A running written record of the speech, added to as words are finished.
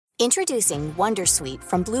Introducing Wondersuite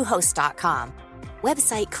from Bluehost.com.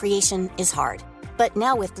 Website creation is hard, but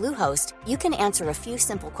now with Bluehost, you can answer a few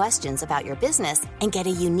simple questions about your business and get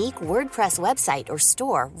a unique WordPress website or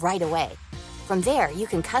store right away. From there, you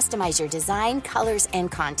can customize your design, colors,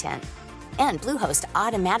 and content. And Bluehost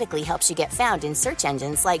automatically helps you get found in search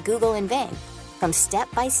engines like Google and Bing. From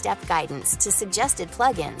step-by-step guidance to suggested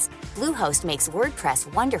plugins, Bluehost makes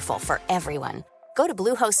WordPress wonderful for everyone. Go to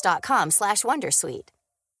bluehost.com/wondersuite.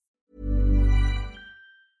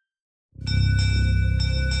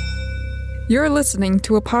 You're listening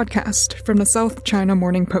to a podcast from the South China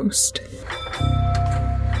Morning Post.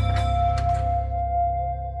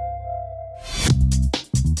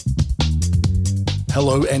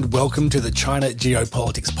 Hello and welcome to the China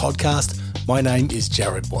Geopolitics Podcast. My name is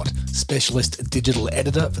Jared Watt, Specialist Digital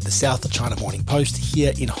Editor for the South China Morning Post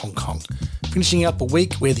here in Hong Kong. Finishing up a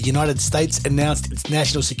week where the United States announced its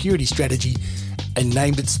national security strategy and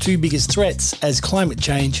named its two biggest threats as climate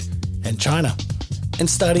change and China. And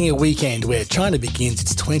starting a weekend where China begins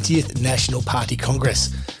its 20th National Party Congress,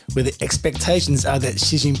 where the expectations are that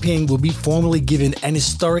Xi Jinping will be formally given an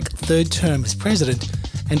historic third term as president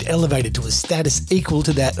and elevated to a status equal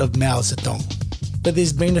to that of Mao Zedong. But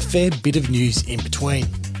there's been a fair bit of news in between.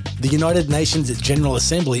 The United Nations General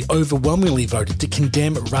Assembly overwhelmingly voted to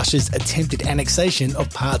condemn Russia's attempted annexation of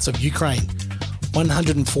parts of Ukraine.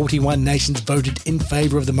 141 nations voted in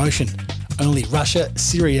favour of the motion. Only Russia,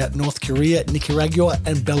 Syria, North Korea, Nicaragua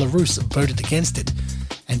and Belarus voted against it,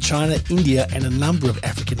 and China, India and a number of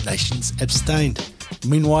African nations abstained.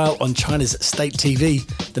 Meanwhile, on China's state TV,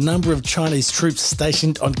 the number of Chinese troops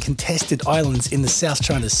stationed on contested islands in the South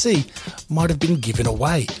China Sea might have been given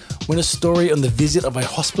away when a story on the visit of a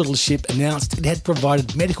hospital ship announced it had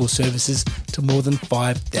provided medical services to more than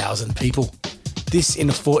 5,000 people. This in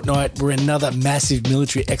a fortnight where another massive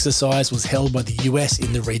military exercise was held by the US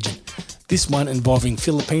in the region. This one involving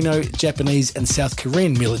Filipino, Japanese and South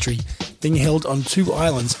Korean military being held on two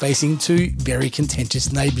islands facing two very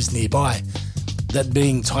contentious neighbours nearby, that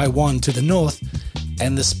being Taiwan to the north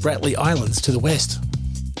and the Spratly Islands to the west.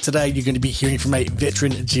 Today you're going to be hearing from a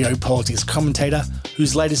veteran geopolitics commentator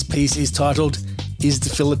whose latest piece is titled, "Is the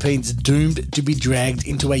Philippines Doomed to be Dragged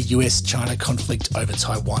into a US-China Conflict over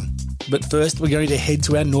Taiwan?" But first, we're going to head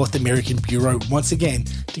to our North American Bureau once again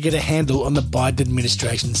to get a handle on the Biden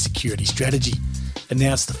administration's security strategy.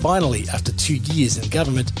 Announced finally after 2 years in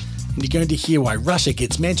government, and you're going to hear why Russia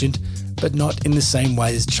gets mentioned, but not in the same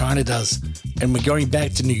way as China does. And we're going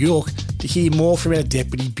back to New York to hear more from our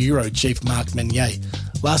Deputy Bureau Chief Mark Menyea.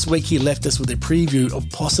 Last week he left us with a preview of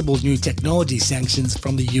possible new technology sanctions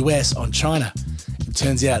from the US on China. It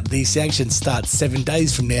turns out these sanctions start 7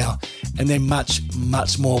 days from now, and they're much,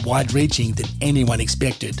 much more wide-reaching than anyone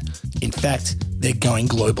expected. In fact, they're going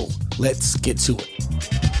global. Let's get to it.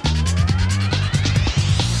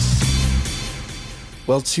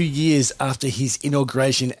 Well, 2 years after his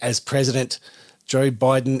inauguration as president, Joe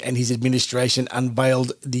Biden and his administration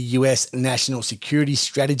unveiled the US national security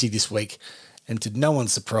strategy this week. And to no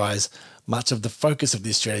one's surprise, much of the focus of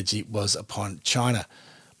this strategy was upon China.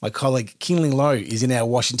 My colleague Kinling Lo is in our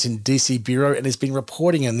Washington, D.C. bureau and has been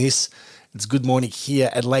reporting on this. It's good morning here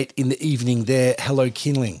and late in the evening there. Hello,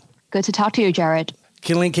 Kinling. Good to talk to you, Jared.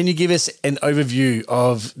 Kinling, can you give us an overview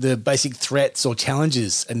of the basic threats or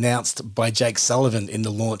challenges announced by Jake Sullivan in the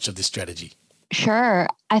launch of this strategy? Sure.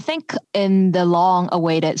 I think in the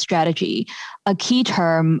long-awaited strategy, a key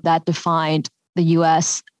term that defined the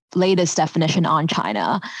U.S. latest definition on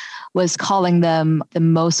China was calling them the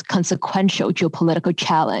most consequential geopolitical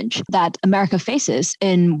challenge that America faces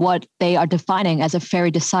in what they are defining as a very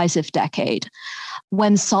decisive decade.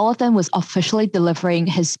 When Sullivan was officially delivering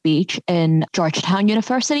his speech in Georgetown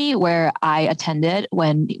University, where I attended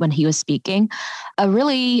when he was speaking, a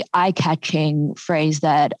really eye-catching phrase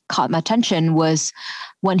that caught my attention was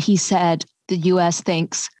when he said the U.S.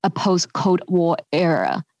 thinks a post-Cold War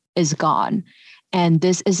era is gone. And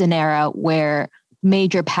this is an era where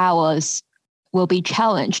major powers will be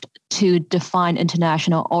challenged to define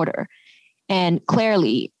international order. And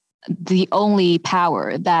clearly, the only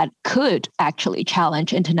power that could actually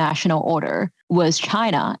challenge international order was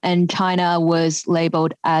China. And China was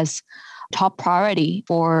labeled as top priority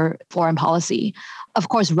for foreign policy. Of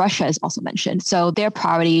course, Russia is also mentioned. So their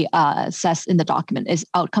priority, says in the document, is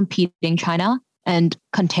outcompeting China and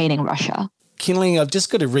containing Russia. Kinling, I've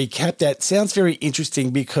just got to recap that. Sounds very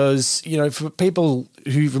interesting because, you know, for people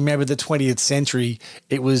who remember the 20th century,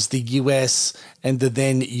 it was the US and the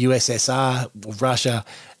then USSR, Russia,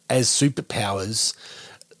 as superpowers.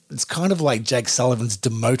 It's kind of like Jake Sullivan's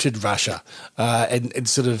demoted Russia and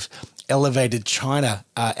sort of elevated China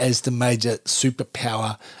as the major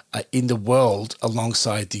superpower in the world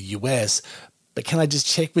alongside the US. But can I just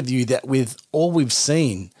check with you that with all we've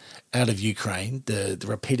seen out of Ukraine, the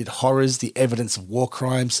repeated horrors, the evidence of war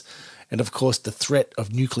crimes, and of course the threat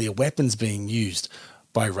of nuclear weapons being used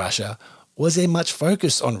by Russia, was there much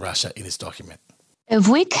focus on Russia in this document? If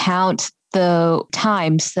we count the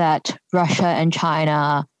times that Russia and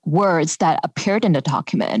China words that appeared in the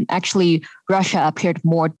document, actually Russia appeared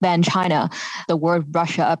more than China. The word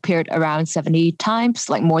Russia appeared around 70 times,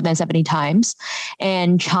 like more than 70 times.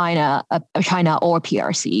 And China or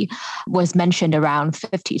PRC was mentioned around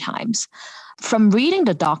 50 times. From reading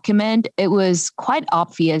the document, it was quite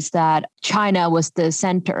obvious that China was the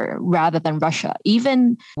center rather than Russia,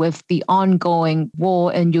 even with the ongoing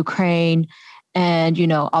war in Ukraine and,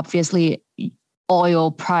 obviously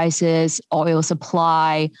oil prices, oil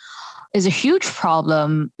supply is a huge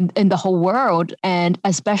problem in the whole world. And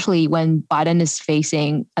especially when Biden is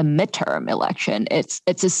facing a midterm election, it's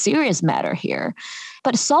a serious matter here.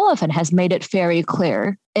 But Sullivan has made it very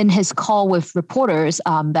clear in his call with reporters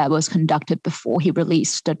that was conducted before he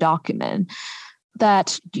released the document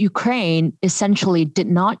that Ukraine essentially did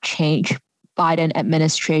not change Biden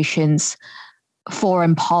administration's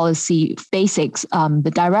foreign policy basics,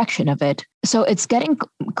 the direction of it. So it's getting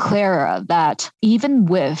clearer that even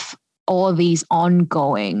with all these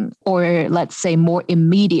ongoing, or let's say more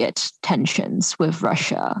immediate tensions with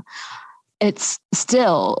Russia, it's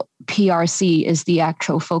still PRC is the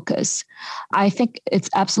actual focus. I think it's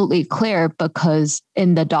absolutely clear because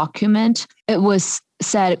in the document, it was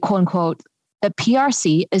said, quote unquote, the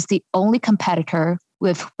PRC is the only competitor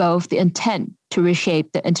with both the intent to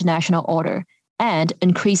reshape the international order and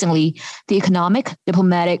increasingly the economic,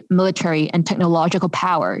 diplomatic, military, and technological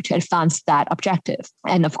power to advance that objective,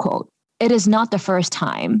 end of quote. It is not the first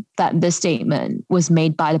time that this statement was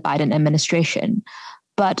made by the Biden administration,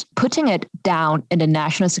 but putting it down in the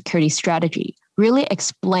national security strategy really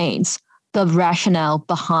explains the rationale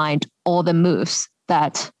behind all the moves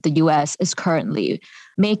that the US is currently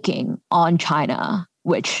making on China,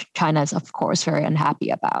 which China is, of course, very unhappy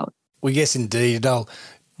about. Well, yes, indeed. I'll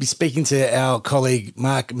be speaking to our colleague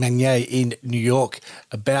Mark Magnier in New York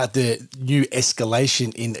about the new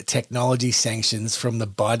escalation in technology sanctions from the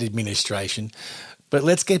Biden administration. But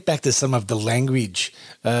let's get back to some of the language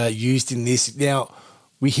used in this. Now,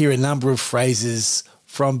 we hear a number of phrases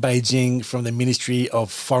from Beijing, from the Ministry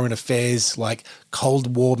of Foreign Affairs, like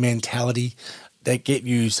Cold War mentality, that get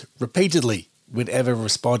used repeatedly whenever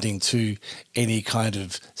responding to any kind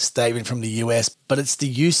of statement from the US. But it's the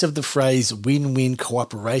use of the phrase win-win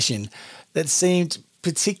cooperation that seemed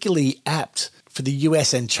particularly apt for the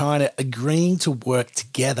US and China agreeing to work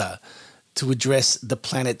together to address the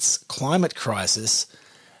planet's climate crisis.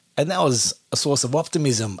 And that was a source of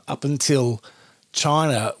optimism up until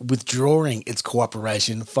China withdrawing its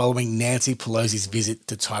cooperation following Nancy Pelosi's visit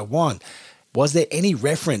to Taiwan. Was there any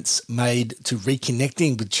reference made to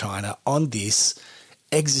reconnecting with China on this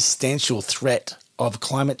existential threat of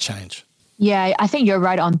climate change? Yeah, I think you're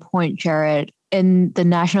right on point, Jared. In the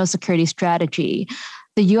national security strategy,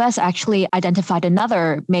 the US actually identified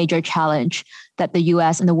another major challenge that the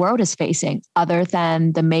US and the world is facing, other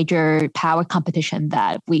than the major power competition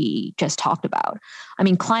that we just talked about. I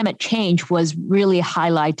mean, climate change was really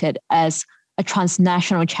highlighted as a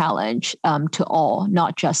transnational challenge to all,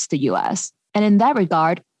 not just the US. And in that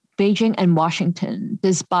regard, Beijing and Washington,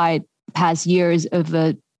 despite past years of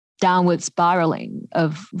a downward spiraling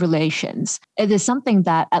of relations, it is something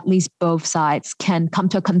that at least both sides can come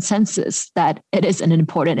to a consensus that it is an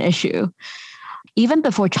important issue. Even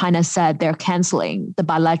before China said they're canceling the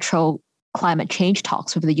bilateral climate change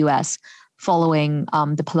talks with the US following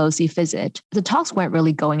the Pelosi visit, the talks weren't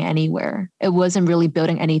really going anywhere. It wasn't really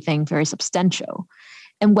building anything very substantial.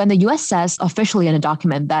 And when the US says officially in a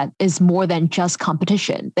document that is more than just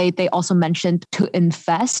competition, they also mentioned to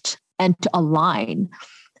invest and to align.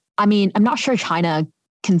 I mean, I'm not sure China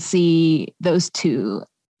can see those two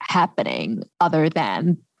happening other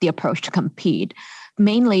than the approach to compete,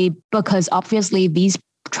 mainly because obviously these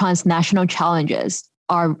transnational challenges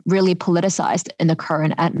are really politicized in the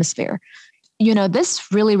current atmosphere. You know,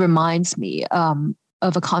 this really reminds me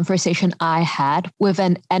of a conversation I had with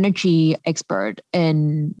an energy expert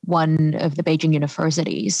in one of the Beijing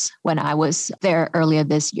universities when I was there earlier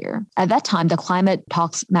this year. At that time, the climate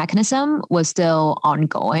talks mechanism was still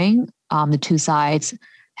ongoing. The two sides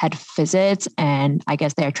had visits, and I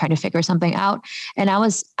guess they're trying to figure something out. And I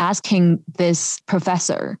was asking this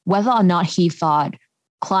professor whether or not he thought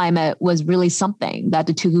climate was really something that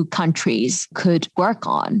the two countries could work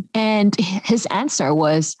on. And his answer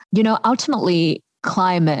was, ultimately,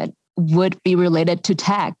 climate would be related to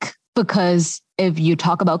tech, because if you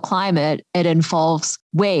talk about climate, it involves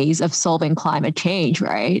ways of solving climate change,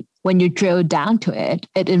 right? When you drill down to it,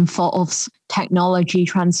 it involves technology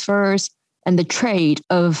transfers and the trade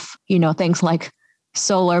of, things like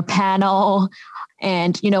solar panel.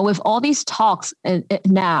 And, with all these talks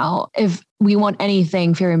now, if we want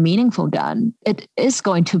anything very meaningful done, it is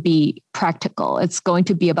going to be practical. It's going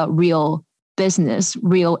to be about real business,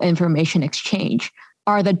 real information exchange.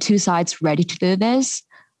 Are the two sides ready to do this?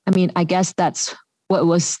 I guess that's what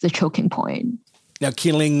was the choking point. Now,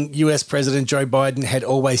 Kinling, US President Joe Biden had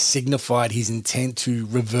always signified his intent to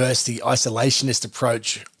reverse the isolationist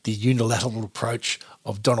approach, the unilateral approach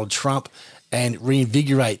of Donald Trump, and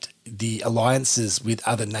reinvigorate the alliances with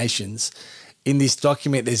other nations. In this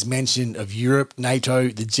document, there's mention of Europe, NATO,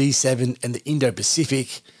 the G7, and the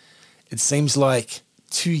Indo-Pacific. It seems like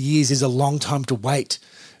 2 years is a long time to wait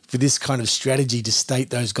for this kind of strategy to state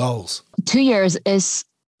those goals. 2 years is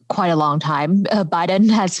quite a long time. Biden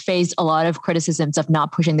has faced a lot of criticisms of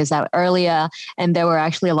not pushing this out earlier, and there were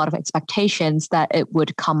actually a lot of expectations that it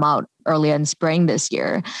would come out earlier in spring this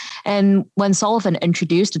year. And when Sullivan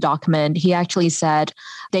introduced the document, he actually said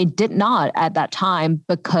they did not at that time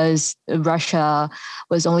because Russia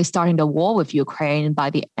was only starting the war with Ukraine by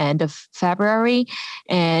the end of February.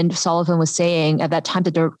 And Sullivan was saying at that time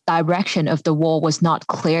that the direction of the war was not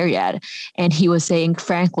clear yet. And he was saying,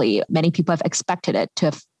 frankly, many people have expected it to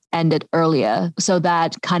have ended earlier. So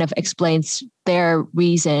that kind of explains their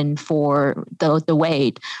reason for the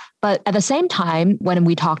wait. But at the same time, when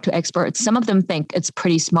we talk to experts, some of them think it's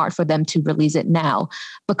pretty smart for them to release it now,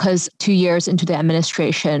 because 2 years into the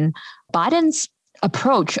administration, Biden's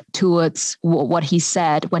approach towards what he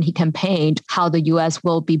said when he campaigned, how the US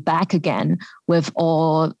will be back again with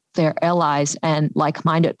all their allies and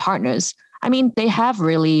like-minded partners. They have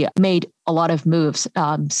really made a lot of moves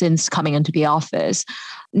since coming into the office.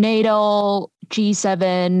 NATO,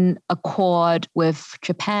 G7, Accord with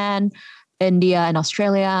Japan, India and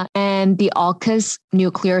Australia, and the AUKUS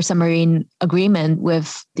nuclear submarine agreement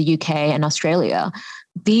with the UK and Australia.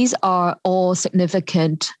 These are all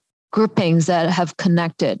significant groupings that have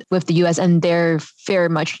connected with the US, and they're very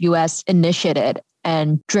much US initiated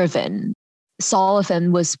and driven.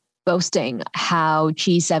 Sullivan was boasting how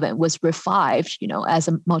G7 was revived, as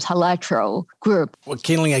a multilateral group. Well,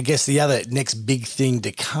 Kinling, I guess the other next big thing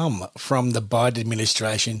to come from the Biden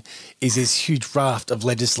administration is this huge raft of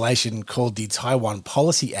legislation called the Taiwan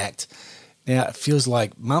Policy Act. Now, it feels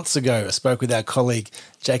like months ago I spoke with our colleague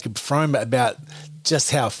Jacob Frome about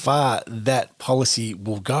just how far that policy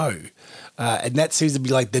will go. And that seems to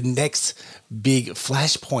be like the next big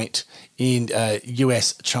flashpoint in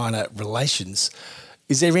US-China relations.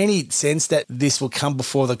 Is there any sense that this will come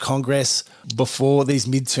before the Congress, before these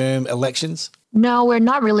midterm elections? No, we're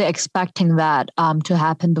not really expecting that to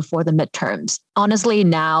happen before the midterms. Honestly,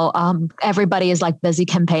 now everybody is busy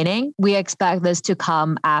campaigning. We expect this to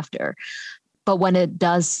come after. But when it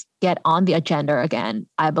does get on the agenda again,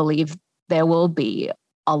 I believe there will be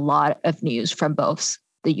a lot of news from both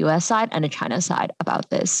the US side and the China side about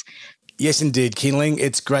this. Yes, indeed, Kinling.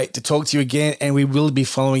 It's great to talk to you again, and we will be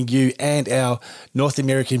following you and our North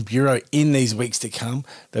American Bureau in these weeks to come.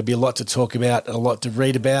 There'll be a lot to talk about, a lot to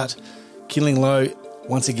read about. Kinling Lo,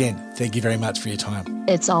 once again, thank you very much for your time.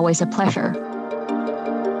 It's always a pleasure.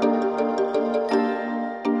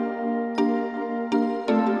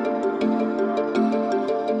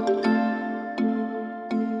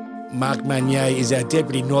 Mark Magnier is our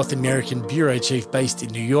Deputy North American Bureau Chief based in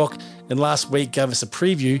New York, and last week gave us a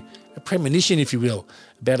preview, a premonition, if you will,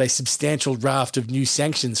 about a substantial raft of new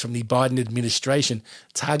sanctions from the Biden administration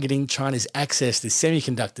targeting China's access to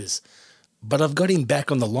semiconductors. But I've got him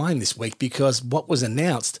back on the line this week because what was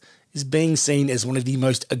announced is being seen as one of the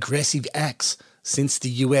most aggressive acts since the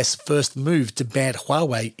US first moved to ban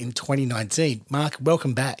Huawei in 2019. Mark,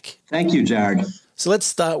 welcome back. Thank you, Jared. So let's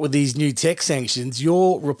start with these new tech sanctions.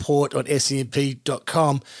 Your report on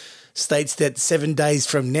SCMP.com states that 7 days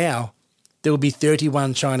from now, there will be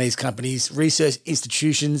 31 Chinese companies, research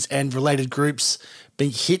institutions and related groups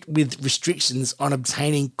being hit with restrictions on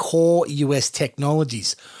obtaining core US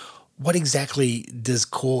technologies. What exactly does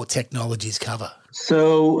core technologies cover?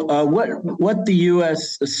 So what the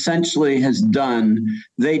U.S. essentially has done,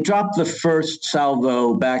 they dropped the first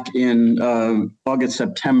salvo back in August,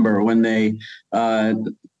 September, when they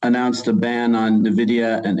announced a ban on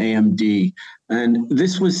NVIDIA and AMD. And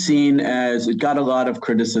this was seen as, it got a lot of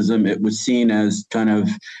criticism. It was seen as kind of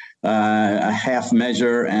a half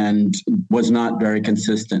measure and was not very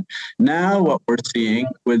consistent. Now what we're seeing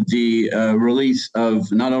with the release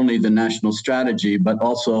of not only the national strategy, but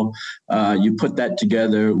also you put that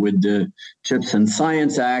together with the CHIPS and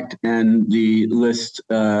Science Act and the lists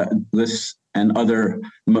and other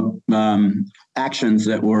actions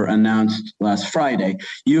that were announced last Friday,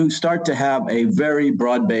 you start to have a very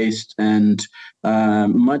broad-based and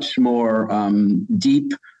much more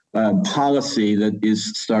deep policy that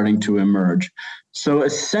is starting to emerge. So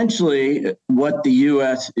essentially, what the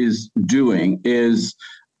U.S. is doing is,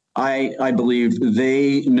 I believe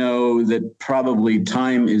they know that probably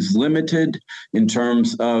time is limited in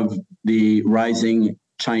terms of the rising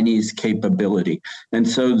Chinese capability. And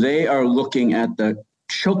so they are looking at the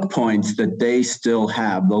choke points that they still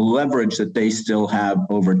have, the leverage that they still have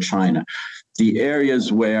over China, the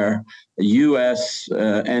areas where the U.S.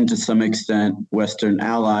 And to some extent Western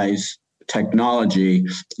allies' technology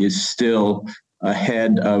is still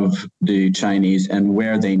ahead of the Chinese and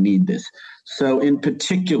where they need this. So in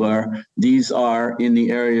particular, these are in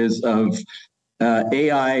the areas of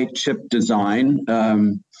AI chip design,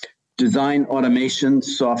 design automation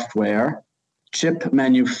software, chip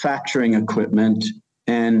manufacturing equipment,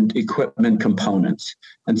 and equipment components.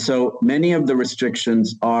 And so many of the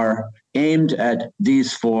restrictions are aimed at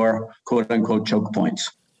these four quote-unquote choke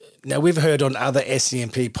points. Now, we've heard on other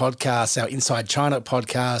SCMP podcasts, our Inside China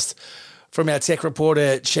podcast, from our tech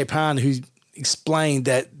reporter, Shepan, who explained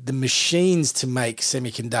that the machines to make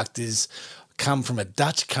semiconductors come from a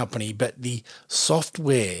Dutch company, but the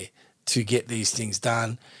software to get these things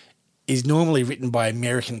done is normally written by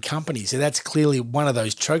American companies. So that's clearly one of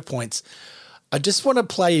those choke points. I just want to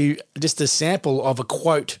play you just a sample of a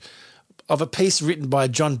quote of a piece written by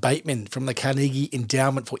John Bateman from the Carnegie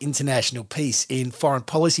Endowment for International Peace in Foreign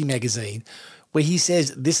Policy magazine, where he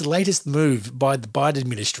says this latest move by the Biden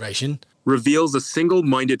administration reveals a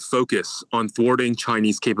single-minded focus on thwarting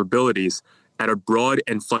Chinese capabilities at a broad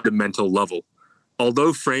and fundamental level.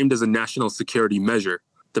 Although framed as a national security measure,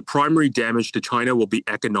 the primary damage to China will be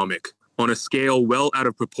economic, on a scale well out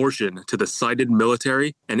of proportion to the cited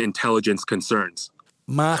military and intelligence concerns.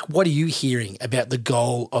 Mark, what are you hearing about the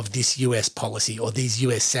goal of this US policy or these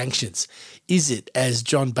US sanctions? Is it, as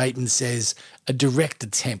John Bateman says, a direct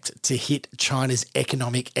attempt to hit China's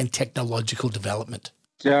economic and technological development?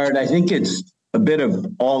 Jared, I think it's a bit of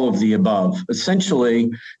all of the above.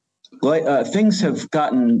 Essentially, things have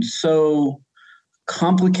gotten so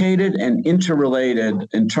complicated and interrelated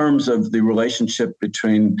in terms of the relationship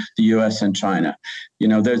between the U.S. and China. You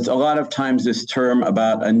know, there's a lot of times this term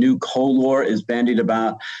about a new Cold War is bandied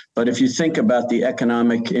about, but if you think about the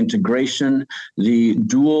economic integration, the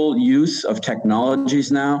dual use of technologies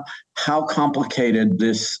now, how complicated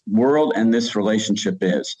this world and this relationship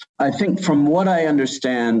is. I think from what I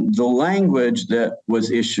understand, the language that was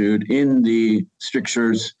issued in the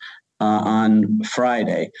strictures on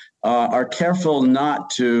Friday are careful not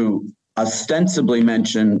to ostensibly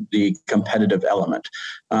mention the competitive element.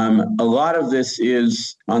 A lot of this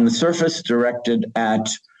is on the surface directed at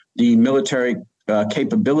the military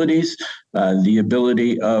capabilities, the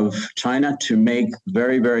ability of China to make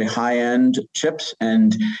very, very high-end chips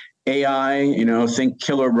and AI, you know, think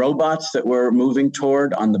killer robots that we're moving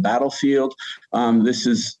toward on the battlefield. This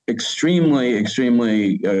is extremely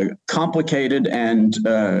complicated and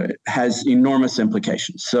has enormous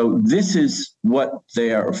implications. So this is what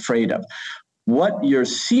they are afraid of. What you're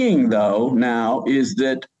seeing, though, now is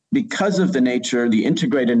that because of the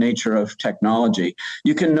integrated nature of technology,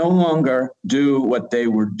 you can no longer do what they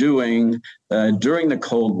were doing during the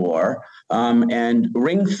Cold War and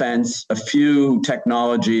ring fence a few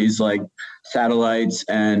technologies like satellites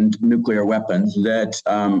and nuclear weapons that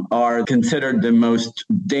are considered the most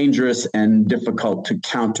dangerous and difficult to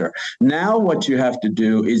counter. Now what you have to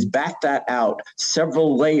do is back that out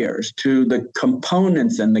several layers to the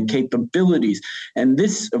components and the capabilities. And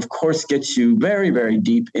this, of course, gets you very, very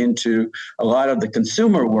deep into a lot of the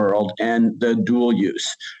consumer world and the dual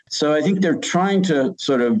use. So I think they're trying to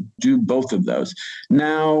sort of do both of those.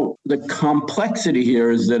 Now, the complexity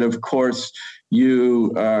here is that, of course,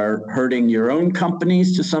 you are hurting your own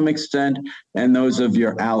companies to some extent and those of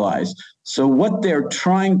your allies. So what they're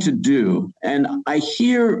trying to do, and I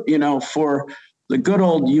hear, you know, for the good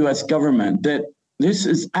old U.S. government, that this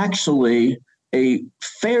is actually a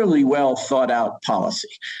fairly well thought out policy,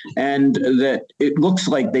 and that it looks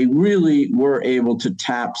like they really were able to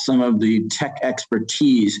tap some of the tech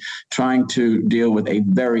expertise trying to deal with a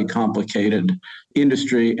very complicated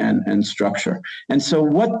industry and structure. And so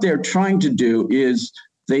what they're trying to do is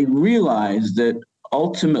they realize that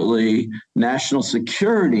ultimately national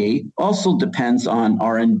security also depends on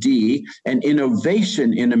R&D and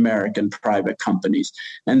innovation in American private companies,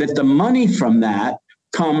 and that the money from that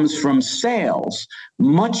comes from sales,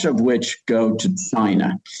 much of which go to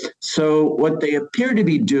China. So what they appear to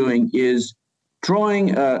be doing is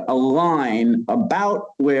drawing a line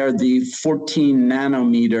about where the 14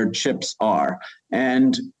 nanometer chips are.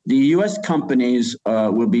 And the US companies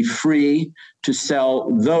will be free to sell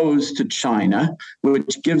those to China,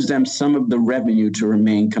 which gives them some of the revenue to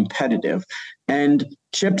remain competitive. And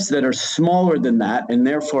chips that are smaller than that, and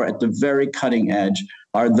therefore at the very cutting edge,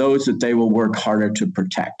 are those that they will work harder to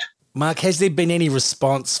protect. Mark, has there been any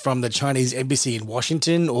response from the Chinese embassy in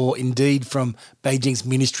Washington or indeed from Beijing's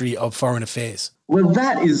Ministry of Foreign Affairs? Well,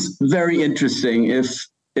 that is very interesting.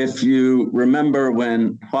 If you remember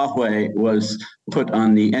when Huawei was put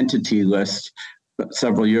on the entity list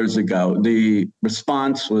several years ago, the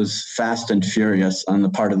response was fast and furious on the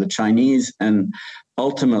part of the Chinese. And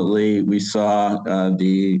ultimately, we saw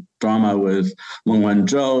the drama with Meng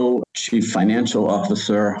Wanzhou, chief financial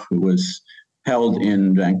officer, who was held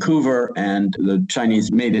in Vancouver, and the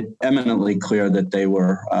Chinese made it eminently clear that they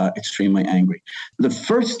were extremely angry. The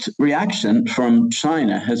first reaction from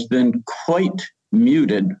China has been quite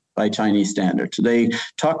muted by Chinese standards. They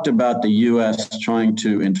talked about the U.S. trying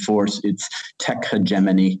to enforce its tech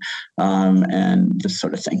hegemony and this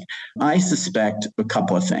sort of thing. I suspect a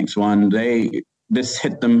couple of things. One, this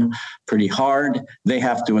hit them pretty hard. They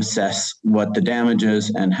have to assess what the damage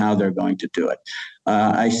is and how they're going to do it.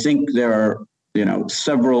 I think there are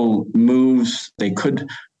several moves they could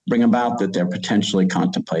bring about that they're potentially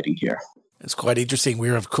contemplating here. It's quite interesting.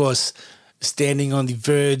 We're, of course, standing on the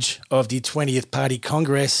verge of the 20th Party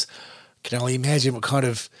Congress. Can only imagine what kind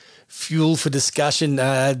of fuel for discussion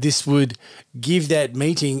this would give that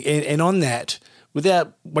meeting. And on that,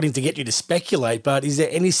 without wanting to get you to speculate, but is there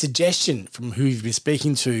any suggestion from who you've been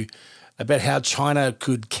speaking to about how China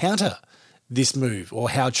could counter this move, or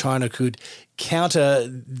how China could counter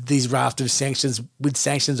these raft of sanctions with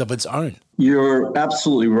sanctions of its own? You're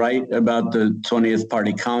absolutely right about the 20th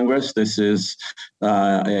Party Congress. This is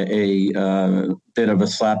a bit of a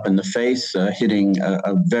slap in the face, hitting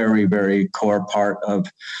a very, very core part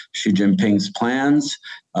of Xi Jinping's plans,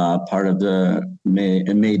 part of the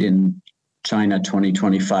Made in China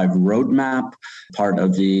 2025 roadmap, part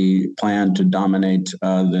of the plan to dominate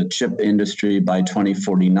the chip industry by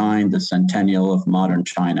 2049, the centennial of modern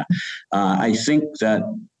China. I think that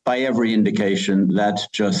by every indication, that's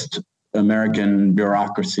just American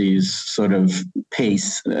bureaucracy's sort of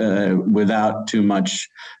pace without too much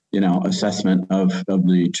assessment of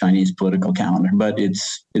the Chinese political calendar. But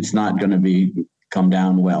it's not going to come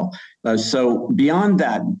down well. So beyond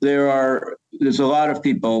that, there's a lot of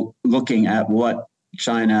people looking at what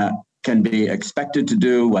China can be expected to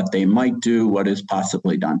do, what they might do, what is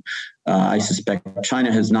possibly done. I suspect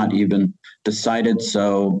China has not even decided,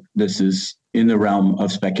 so this is in the realm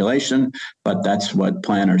of speculation, but that's what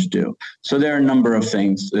planners do. So there are a number of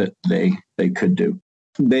things that they could do.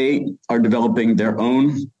 They are developing their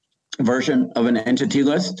own version of an entity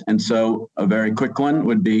list. And so a very quick one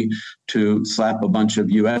would be to slap a bunch of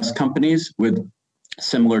US companies with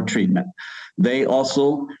similar treatment. They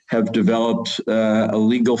also have developed a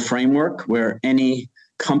legal framework where any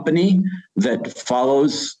company that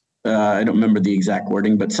follows, I don't remember the exact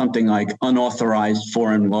wording, but something like unauthorized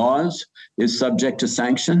foreign laws is subject to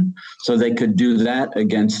sanction. So they could do that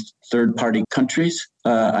against third-party countries.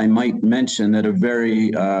 I might mention that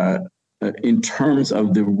in terms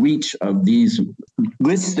of the reach of these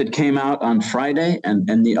lists that came out on Friday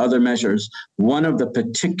and the other measures, one of the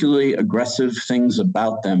particularly aggressive things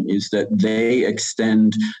about them is that they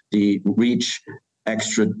extend the reach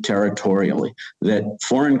extraterritorially, that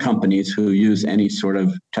foreign companies who use any sort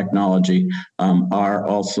of technology are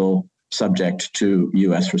also subject to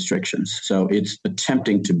U.S. restrictions. So it's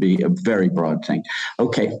attempting to be a very broad thing.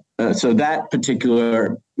 Okay, so that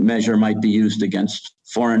particular measure might be used against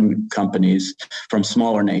foreign companies from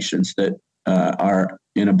smaller nations that are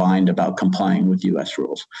in a bind about complying with U.S.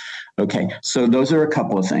 rules. Okay, so those are a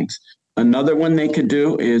couple of things. Another one they could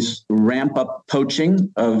do is ramp up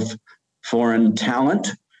poaching of foreign talent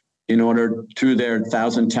in order, through their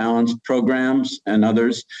 1,000 Talents programs and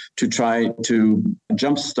others, to try to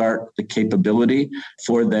jumpstart the capability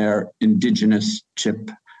for their indigenous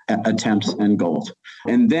chip attempts and goals.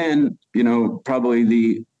 And then,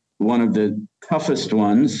 probably one of the toughest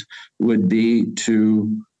ones would be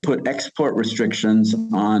to put export restrictions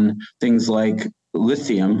on things like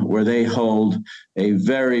lithium, where they hold a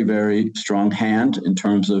very, very strong hand in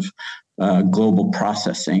terms of global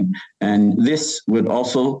processing. And this would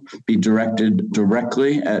also be directed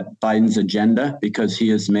directly at Biden's agenda because he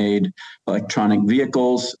has made electronic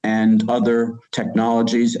vehicles and other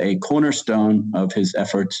technologies a cornerstone of his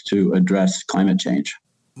efforts to address climate change.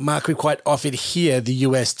 Mark, we quite often hear the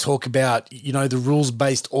US talk about, the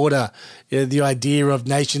rules-based order, the idea of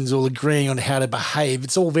nations all agreeing on how to behave.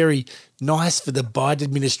 It's all very nice for the Biden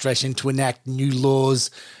administration to enact new laws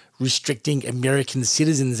restricting American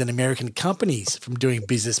citizens and American companies from doing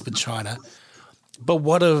business with China. But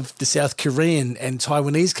what of the South Korean and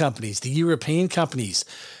Taiwanese companies, the European companies?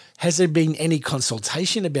 Has there been any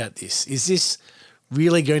consultation about this? Is this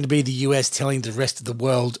really going to be the US telling the rest of the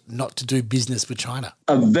world not to do business with China?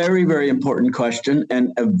 A very, very important question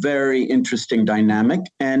and a very interesting dynamic.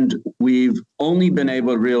 And we've only been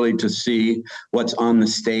able really to see what's on the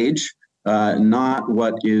stage, not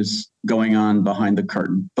what is going on behind the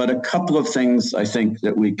curtain. But a couple of things I think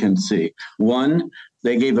that we can see. One,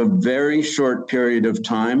 they gave a very short period of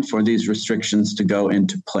time for these restrictions to go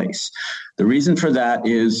into place. The reason for that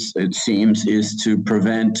is, it seems, is to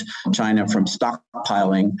prevent China from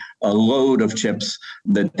stockpiling a load of chips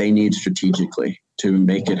that they need strategically to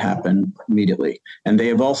make it happen immediately. And they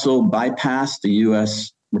have also bypassed the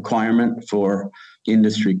U.S. requirement for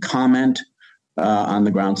industry comment on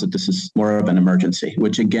the grounds that this is more of an emergency,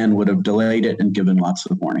 which again would have delayed it and given lots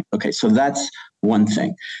of warning. Okay, so that's one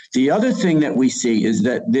thing. The other thing that we see is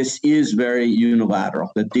that this is very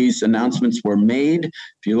unilateral, that these announcements were made.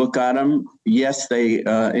 If you look at them, yes, they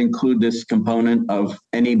include this component of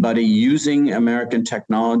anybody using American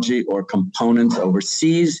technology or components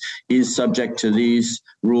overseas is subject to these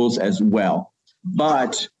rules as well.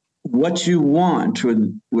 But what you want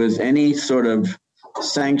with any sort of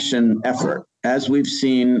sanction effort, as we've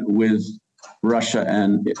seen with Russia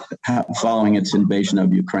and following its invasion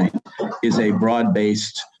of Ukraine, is a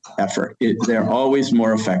broad-based effort. They're always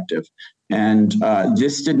more effective. And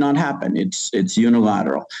this did not happen. It's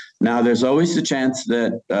unilateral. Now, there's always the chance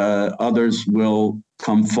that others will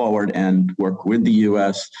come forward and work with the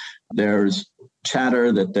U.S. There's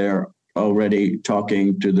chatter that they're already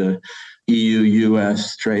talking to the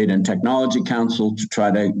EU-US Trade and Technology Council to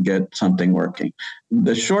try to get something working.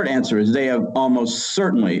 The short answer is they have almost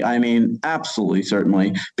certainly, absolutely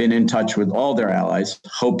certainly, been in touch with all their allies,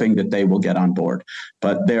 hoping that they will get on board.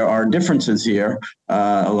 But there are differences here.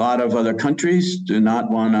 A lot of other countries do not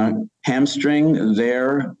want to hamstring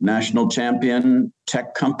their national champion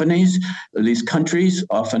tech companies. These countries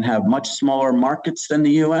often have much smaller markets than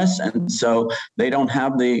the U.S., and so they don't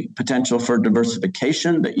have the potential for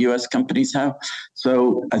diversification that U.S. companies have.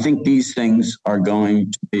 So I think these things are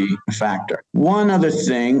going to be a factor. One other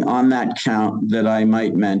thing on that count that I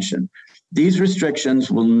might mention, these restrictions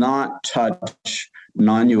will not touch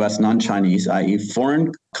non-U.S., non-Chinese, i.e.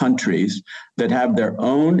 foreign countries that have their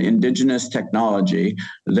own indigenous technology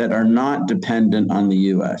that are not dependent on the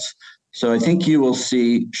U.S. So I think you will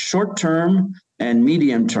see short-term and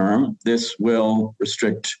medium-term, this will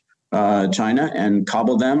restrict China and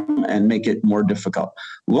cobble them and make it more difficult.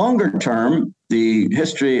 Longer term, the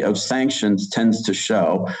history of sanctions tends to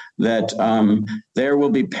show that there will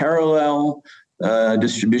be parallel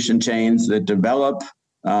distribution chains that develop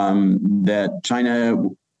that China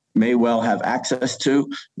may well have access to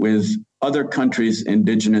with other countries'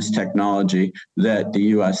 indigenous technology that the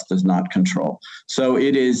U.S. does not control. So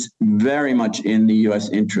it is very much in the U.S.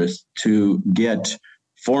 interest to get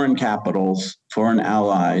foreign capitals, foreign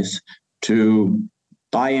allies to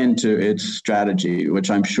buy into its strategy,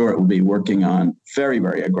 which I'm sure it will be working on very,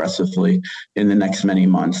 very aggressively in the next many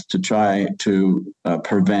months to try to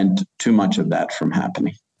prevent too much of that from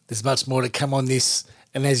happening. There's much more to come on this.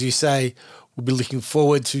 And as you say, we'll be looking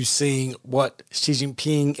forward to seeing what Xi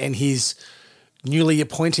Jinping and his newly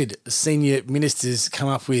appointed senior ministers come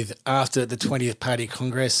up with after the 20th Party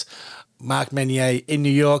Congress. Mark Manier in New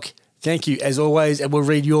York, thank you as always, and we'll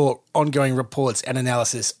read your ongoing reports and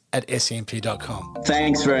analysis at scmp.com.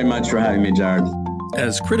 Thanks very much for having me, Jared.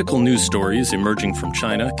 As critical news stories emerging from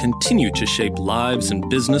China continue to shape lives and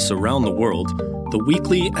business around the world, the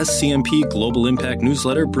weekly SCMP Global Impact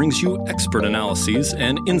newsletter brings you expert analyses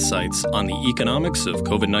and insights on the economics of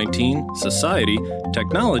COVID-19, society,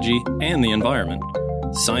 technology, and the environment.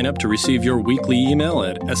 Sign up to receive your weekly email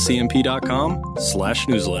at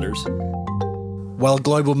scmp.com/newsletters. While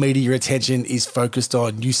global media attention is focused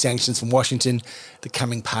on new sanctions from Washington, the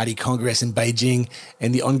coming Party Congress in Beijing,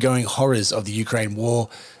 and the ongoing horrors of the Ukraine war,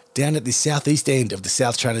 down at the southeast end of the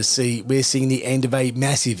South China Sea, we're seeing the end of a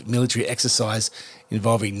massive military exercise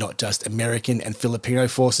involving not just American and Filipino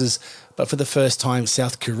forces, but for the first time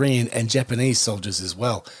South Korean and Japanese soldiers as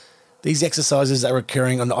well. These exercises are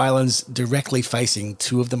occurring on islands directly facing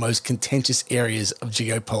two of the most contentious areas of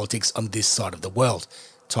geopolitics on this side of the world,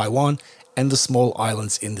 Taiwan and the small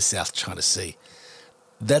islands in the South China Sea.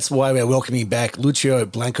 That's why we're welcoming back Lucio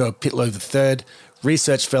Blanco Pitlo III,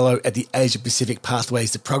 Research Fellow at the Asia Pacific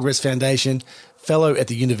Pathways to Progress Foundation, Fellow at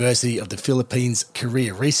the University of the Philippines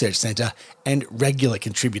Korea Research Center, and regular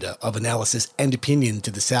contributor of analysis and opinion to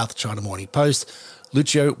the South China Morning Post.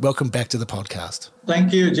 Lucio, welcome back to the podcast.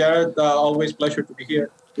 Thank you, Jared. Always pleasure to be here.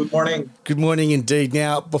 Good morning. Good morning indeed.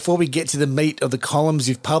 Now, before we get to the meat of the columns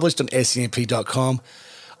you've published on scmp.com,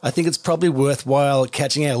 I think it's probably worthwhile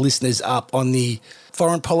catching our listeners up on the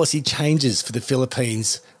foreign policy changes for the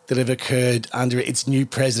Philippines that have occurred under its new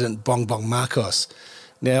president, Bongbong Marcos.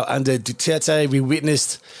 Now, under Duterte, we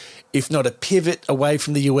witnessed, if not a pivot away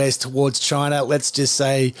from the US towards China, let's just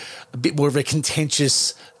say a bit more of a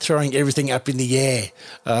contentious throwing everything up in the air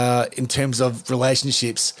in terms of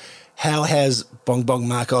relationships. How has Bongbong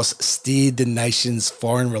Marcos steered the nation's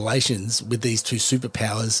foreign relations with these two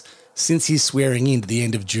superpowers since his swearing in at the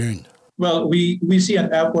end of June? Well, we see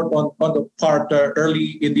an effort on the part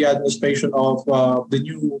early in the administration of the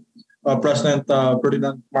new President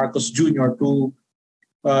Ferdinand Marcos Jr. to,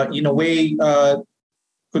 in a way,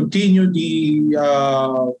 continue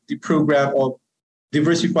the program of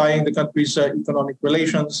diversifying the country's economic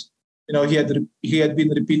relations. You know, he had been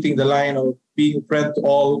repeating the line of being a friend to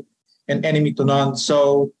all and enemy to none.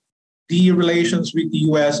 So the relations with the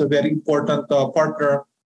U.S., a very important partner,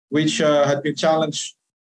 which had been challenged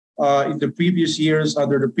in the previous years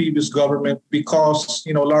under the previous government because,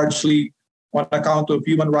 you know, largely on account of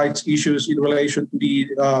human rights issues in relation to the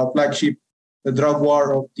flagship, the drug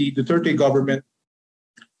war of the Duterte government.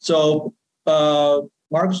 So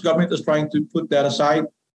Marcos' government is trying to put that aside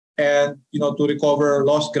and, you know, to recover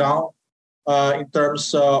lost ground in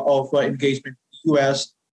terms of engagement with the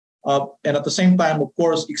U.S. And at the same time, of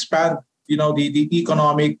course, expand, you know, the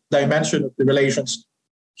economic dimension of the relations.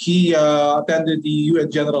 He attended the UN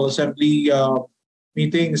General Assembly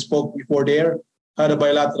meeting, spoke before there, had a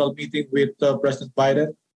bilateral meeting with President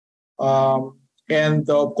Biden, and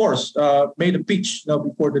of course, made a pitch, you know,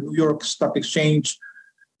 before the New York Stock Exchange,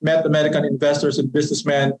 met American investors and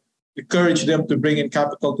businessmen, encouraged them to bring in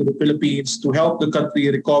capital to the Philippines to help the country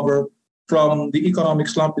recover from the economic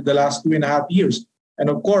slump in the last 2.5 years. And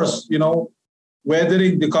of course, you know,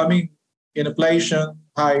 weathering the coming inflation,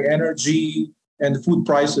 high energy, and food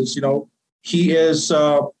prices, you know, he is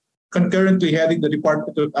concurrently heading the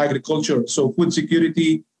Department of Agriculture. So food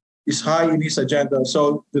security is high in his agenda.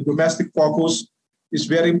 So the domestic focus is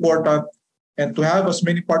very important. And to have as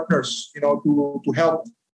many partners, you know, to help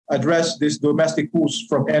address this domestic push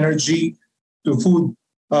from energy to food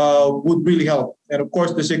would really help. And of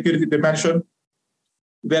course, the security dimension,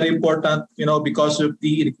 very important, you know, because of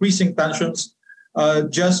the increasing tensions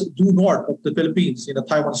just due north of the Philippines in the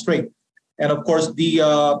Taiwan Strait. And of course,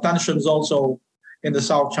 the tensions also in the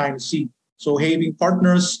South China Sea. So having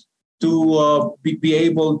partners to be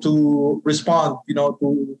able to respond, you know,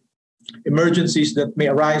 to emergencies that may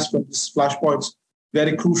arise from these flashpoints,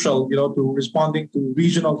 very crucial, you know, to responding to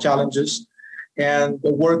regional challenges and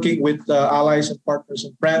working with allies and partners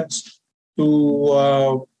and friends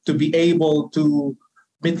to be able to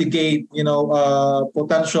mitigate, you know,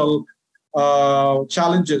 potential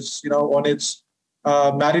challenges, you know, on its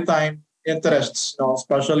maritime interests, you know,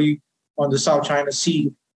 especially on the South China Sea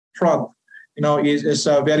front, you know, is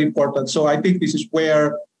very important. So I think this is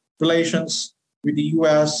where relations with the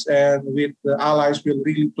U.S. and with the allies will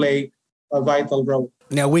really play a vital role.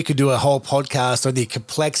 Now, we could do a whole podcast on the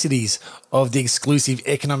complexities of the exclusive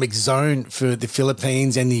economic zone for the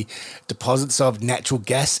Philippines and the deposits of natural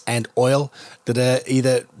gas and oil that are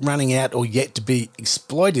either running out or yet to be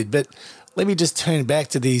exploited. But let me just turn back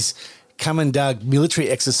to these Kamandag military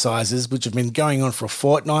exercises, which have been going on for a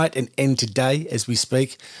fortnight and end today as we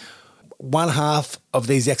speak. One half of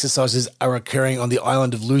these exercises are occurring on the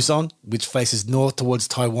island of Luzon, which faces north towards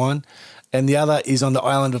Taiwan, and the other is on the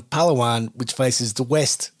island of Palawan, which faces the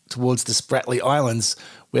west towards the Spratly Islands,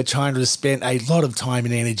 where China has spent a lot of time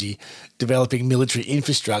and energy developing military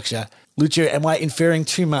infrastructure. Lucio, am I inferring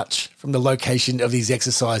too much from the location of these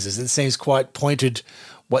exercises? It seems quite pointed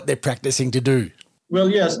what they're practicing to do. Well,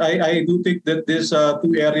 yes, I do think that these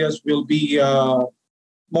two areas will be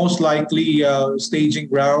most likely staging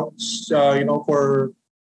grounds, you know, for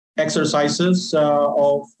exercises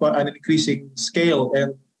of an increasing scale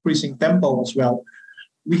and increasing tempo as well.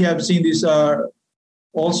 We have seen this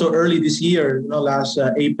also early this year, you know, last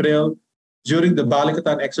April, during the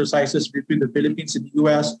Balikatan exercises between the Philippines and the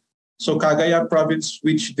U.S. So Cagayan province,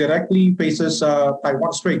 which directly faces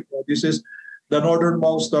Taiwan Strait. This is the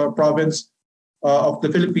northernmost province of the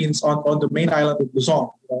Philippines on the main island of Luzon.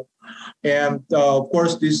 And of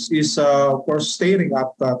course, this is of course staying at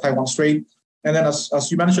Taiwan Strait. And then as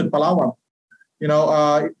you mentioned, Palawan.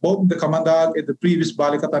 Both the Kamandag and the previous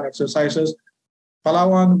Balikatan exercises,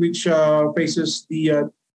 Palawan, which faces the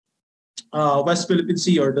West Philippine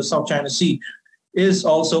Sea or the South China Sea, is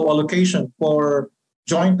also a location for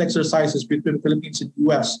joint exercises between the Philippines and the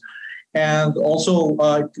U.S. And also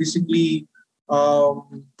increasingly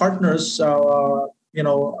partners,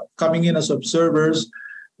 coming in as observers,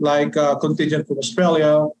 like contingent from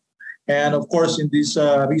Australia. And of course, in these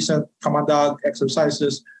recent Kamandag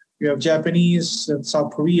exercises, you have Japanese and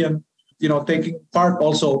South Korean, taking part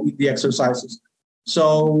also in the exercises.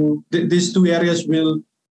 So these two areas will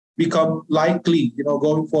become likely,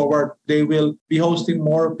 going forward, they will be hosting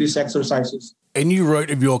more of these exercises. And you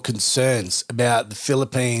wrote of your concerns about the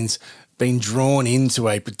Philippines being drawn into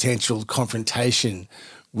a potential confrontation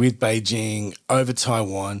with Beijing over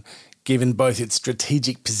Taiwan, given both its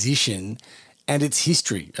strategic position and its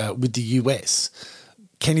history with the US.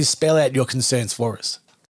 Can you spell out your concerns for us?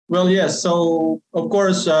 Well, yes. So, of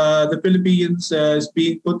course, the Philippines is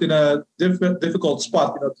being put in a difficult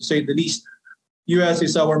spot, to say the least. U.S.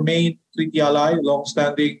 is our main treaty ally,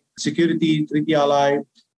 long-standing security treaty ally,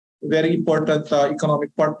 very important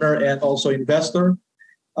economic partner and also investor.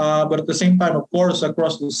 But at the same time, of course,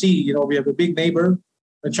 across the sea, we have a big neighbor.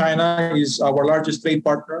 China is our largest trade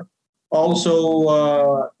partner.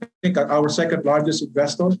 Also, I think our second largest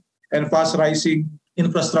investor and fast-rising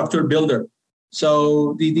infrastructure builder.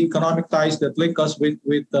 So the economic ties that link us with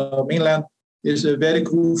the mainland is very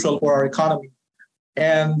crucial for our economy.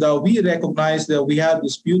 And we recognize that we have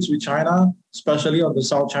disputes with China, especially on the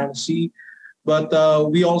South China Sea. But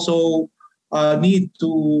we also need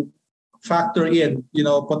to factor in,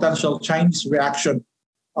 potential Chinese reaction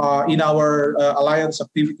in our alliance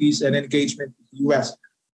activities and engagement with the U.S.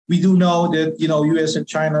 We do know that, U.S. and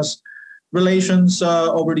China's relations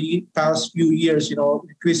over the past few years,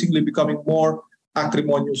 increasingly becoming more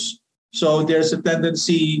acrimonious. So there's a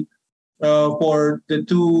tendency for the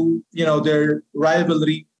two, their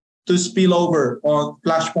rivalry to spill over on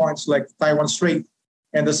flashpoints like Taiwan Strait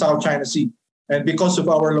and the South China Sea. And because of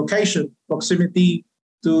our location, proximity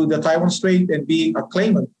to the Taiwan Strait and being a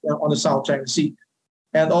claimant on the South China Sea,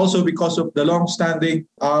 and also because of the long-standing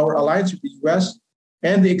our alliance with the U.S.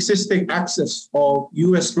 and the existing access of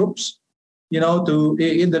U.S. troops, in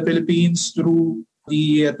the Philippines through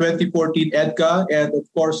the 2014 EDCA and of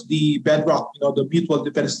course the Bedrock, the Mutual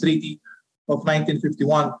Defense Treaty of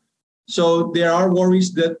 1951. So there are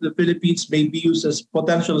worries that the Philippines may be used as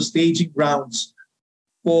potential staging grounds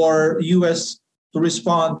for U.S. to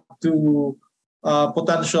respond to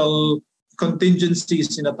potential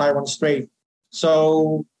contingencies in the Taiwan Strait.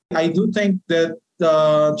 So I do think that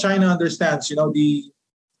China understands,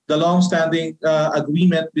 the long-standing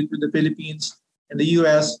agreement between the Philippines and the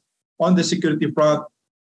U.S. on the security front.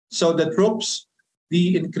 So the troops,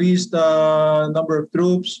 the increased number of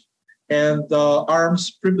troops and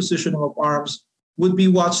arms, prepositioning of arms would be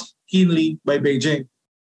watched keenly by Beijing.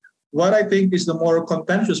 What I think is the more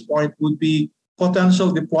contentious point would be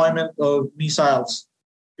potential deployment of missiles,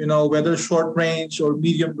 whether short-range or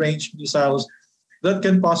medium-range missiles that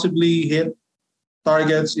can possibly hit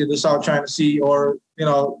targets in the South China Sea or,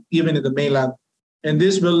 even in the mainland. And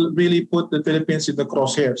this will really put the Philippines in the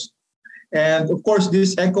crosshairs. And of course,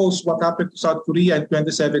 this echoes what happened to South Korea in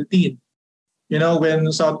 2017,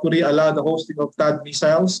 when South Korea allowed the hosting of THAAD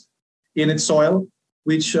missiles in its soil,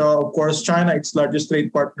 which, of course, China, its largest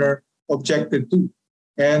trade partner, objected to.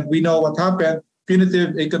 And we know what happened.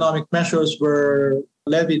 Punitive economic measures were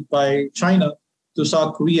levied by China to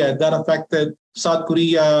South Korea, and that affected South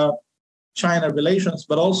Korea-China relations,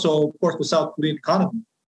 but also, of course, the South Korean economy.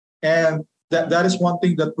 And that is one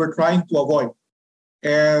thing that we're trying to avoid.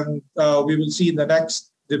 And we will see in the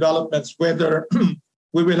next developments whether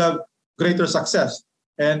we will have greater success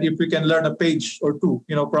and if we can learn a page or two,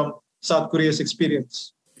 from South Korea's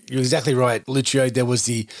experience. You're exactly right, Lucio. There was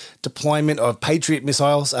the deployment of Patriot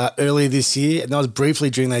missiles earlier this year, and that was briefly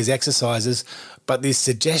during those exercises. But this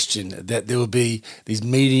suggestion that there will be these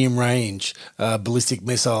medium-range ballistic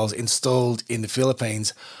missiles installed in the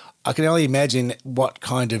Philippines, I can only imagine what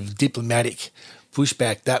kind of diplomatic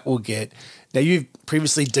pushback that will get. Now, you've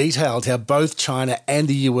previously detailed how both China and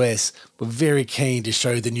the US were very keen to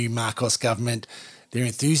show the new Marcos government their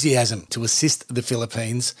enthusiasm to assist the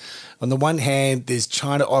Philippines. On the one hand, there's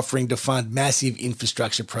China offering to fund massive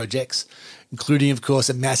infrastructure projects, including, of course,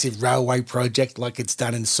 a massive railway project like it's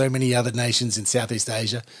done in so many other nations in Southeast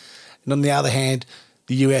Asia. And on the other hand, the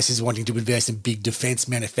The US is wanting to invest in big defence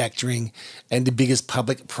manufacturing and the biggest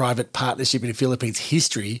public-private partnership in the Philippines'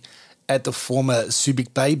 history at the former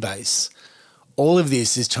Subic Bay base. All of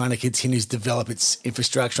this as China continues to develop its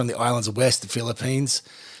infrastructure on the islands west of the Philippines,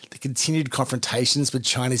 the continued confrontations with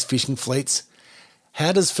China's fishing fleets.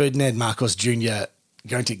 How does Ferdinand Marcos Jr.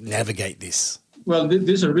 going to navigate this? Well,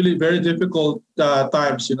 these are really very difficult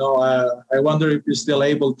times. I wonder if he's still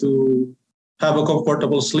able to have a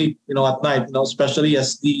comfortable sleep, at night, especially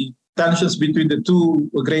as the tensions between the two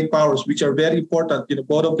great powers, which are very important,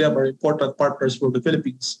 both of them are important partners for the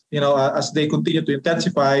Philippines. As they continue to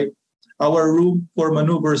intensify, our room for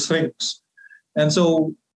maneuver shrinks. And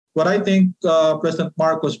so what I think President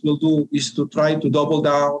Marcos will do is to try to double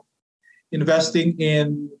down, investing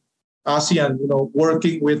in ASEAN,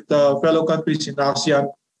 working with fellow countries in ASEAN.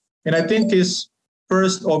 And I think his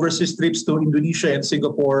first overseas trips to Indonesia and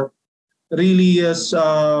Singapore really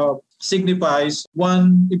signifies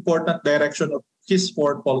one important direction of his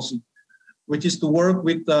foreign policy, which is to work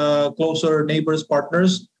with closer neighbors,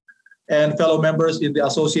 partners, and fellow members in the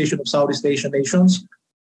Association of Southeast Asian Nations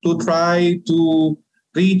to try to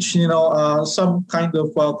reach, some kind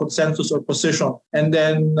of consensus or position, and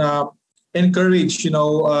then encourage,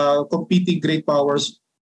 competing great powers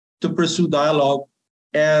to pursue dialogue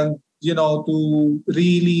and, to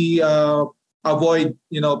really avoid,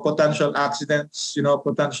 potential accidents,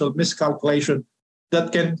 potential miscalculation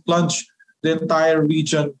that can plunge the entire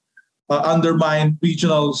region, undermine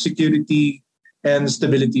regional security and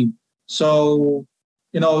stability. So,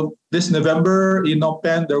 this November in Phnom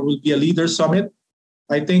Penh, there will be a leaders summit.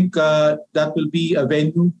 I think that will be a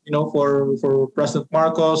venue, for President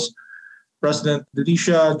Marcos, President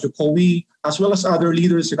Indonesia, Jokowi, as well as other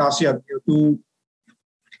leaders in ASEAN to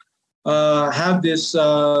have this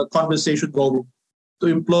conversation going, to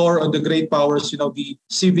implore on the great powers, the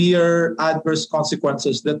severe adverse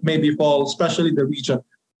consequences that may befall, especially the region,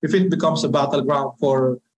 if it becomes a battleground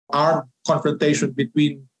for armed confrontation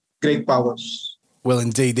between great powers. Well,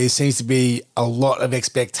 indeed, there seems to be a lot of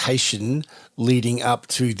expectation leading up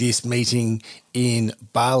to this meeting in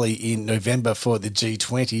Bali in November for the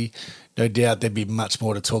G20. No doubt there'd be much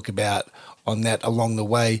more to talk about on that along the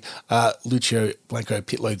way. Lucio Blanco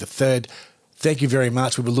Pitlow III, thank you very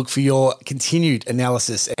much. We will look for your continued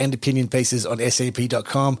analysis and opinion pieces on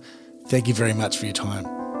SCMP.com. Thank you very much for your time.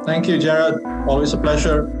 Thank you, Jared. Always a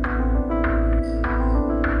pleasure.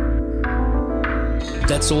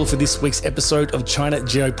 That's all for this week's episode of China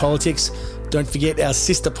Geopolitics. Don't forget our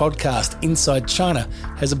sister podcast, Inside China,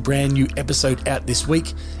 has a brand new episode out this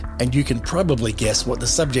week, and you can probably guess what the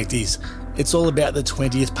subject is. It's all about the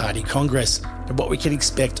 20th Party Congress and what we can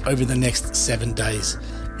expect over the next 7 days.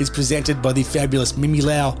 It's presented by the fabulous Mimi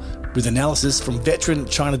Lau, with analysis from veteran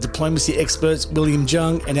China diplomacy experts William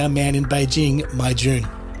Zhang and our man in Beijing, Mai Jun.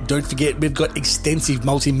 Don't forget, we've got extensive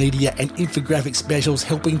multimedia and infographic specials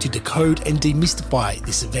helping to decode and demystify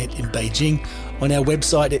this event in Beijing on our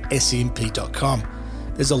website at scmp.com.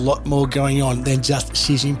 There's a lot more going on than just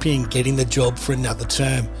Xi Jinping getting the job for another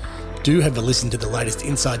term. Do have a listen to the latest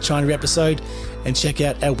Inside China episode and check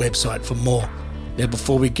out our website for more. Now,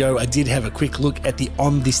 before we go, I did have a quick look at the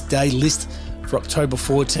On This Day list for October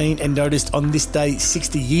 14 and noticed on this day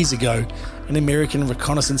 60 years ago, an American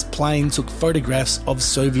reconnaissance plane took photographs of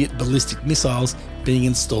Soviet ballistic missiles being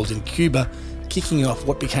installed in Cuba, kicking off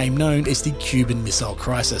what became known as the Cuban Missile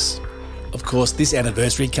Crisis. Of course, this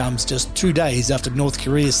anniversary comes just 2 days after North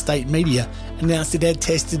Korea's state media announced it had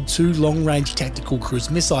tested 2 long-range tactical cruise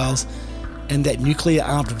missiles and that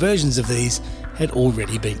nuclear-armed versions of these had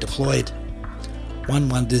already been deployed. One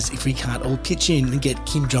wonders if we can't all pitch in and get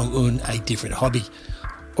Kim Jong-un a different hobby,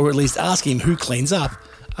 or at least ask him who cleans up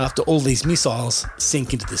after all these missiles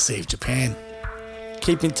sink into the Sea of Japan.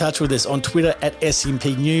 Keep in touch with us on Twitter at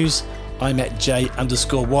SCMP News. I'm at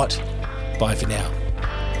J_Watt. Bye for now.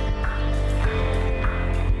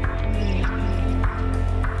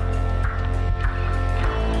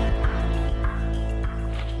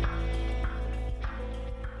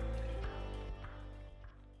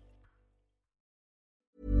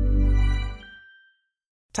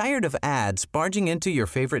 Tired of ads barging into your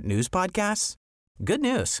favorite news podcasts? Good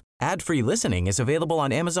news. Ad-free listening is available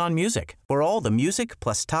on Amazon Music for all the music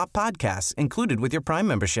plus top podcasts included with your Prime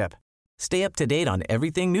membership. Stay up to date on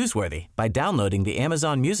everything newsworthy by downloading the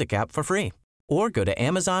Amazon Music app for free or go to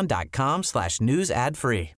amazon.com/news ad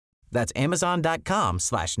free. That's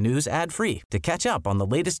amazon.com/news ad free to catch up on the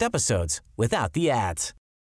latest episodes without the ads.